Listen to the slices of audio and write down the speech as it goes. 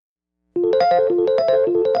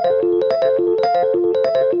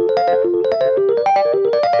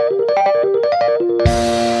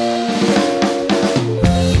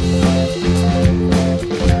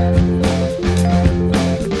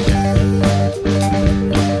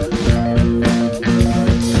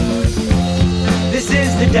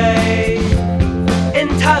Day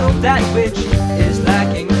entitled That Which is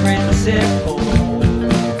Lacking Principle.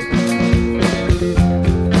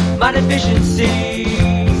 My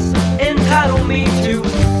deficiencies entitle me to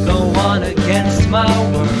go on against my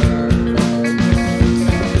word.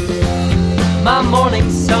 My morning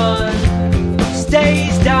sun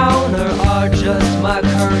stays down, or are just my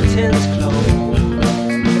curtains closed?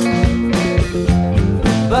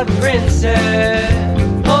 But princess,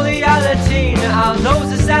 I'll know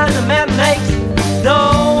the sound a man makes.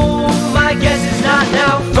 No, my guess is not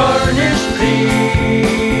now. Furnished,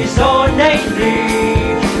 please,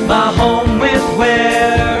 ornately, my home with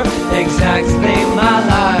where exactly my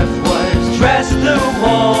life was. Dress the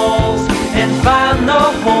walls and find the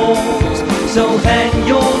holes, so then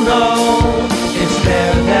you'll know it's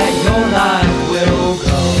there that your life will go.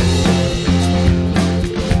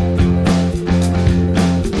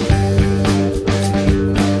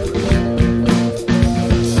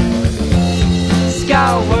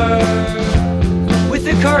 With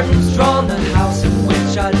the curtains drawn, the house in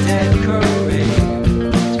which I decorate.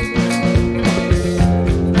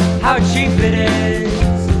 How cheap it is,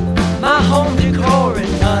 my home decor,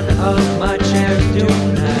 and none of my chairs do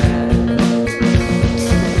that.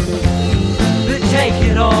 But take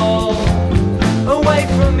it all away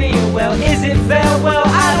from me, well, is it fair? Well,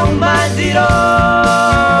 I don't mind it all.